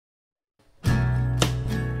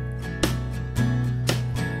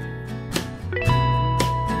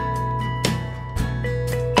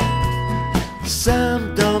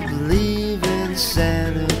Some don't believe in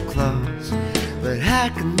Santa Claus, but how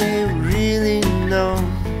can they really know?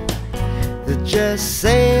 They're just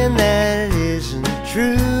saying that it isn't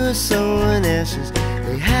true. So in essence,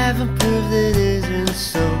 they haven't proved it isn't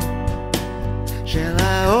so. Shall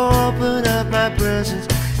I open up my presents?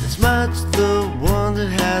 It's much the wonder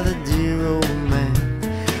how the dear old man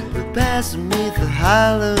prepares to meet the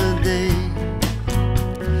holiday.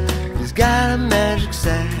 He's got a magic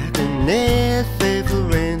sack and a faithful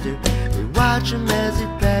reindeer. We watch him as he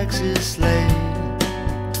packs his sleigh.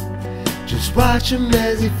 Just watch him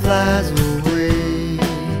as he flies away.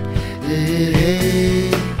 Hey,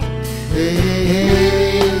 hey, hey,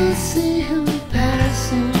 hey. See him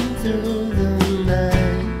passing through the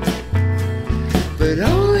night, but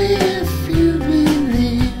only if you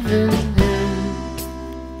believe in him.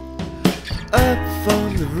 Up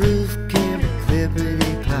from the roof came a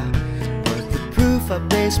clippity-clop, was the proof I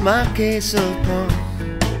based my case upon.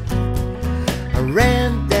 I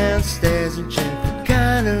ran downstairs and checked the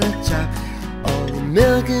countertop. All the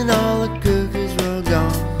milk and all the cookies were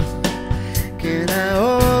gone. Can I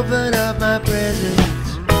open up my presents?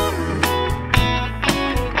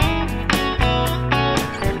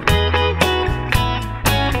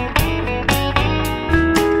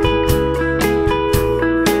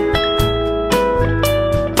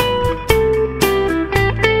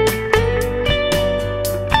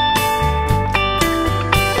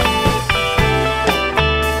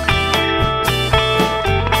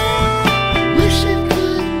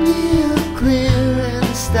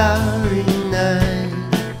 Starry night,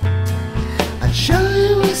 I'd show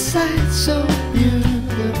you a sight so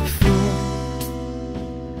beautiful.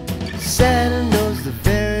 Santa knows the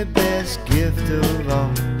very best gift of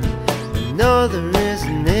all. I know there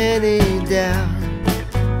isn't any doubt.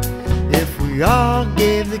 If we all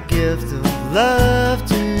gave the gift of love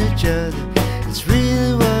to each other,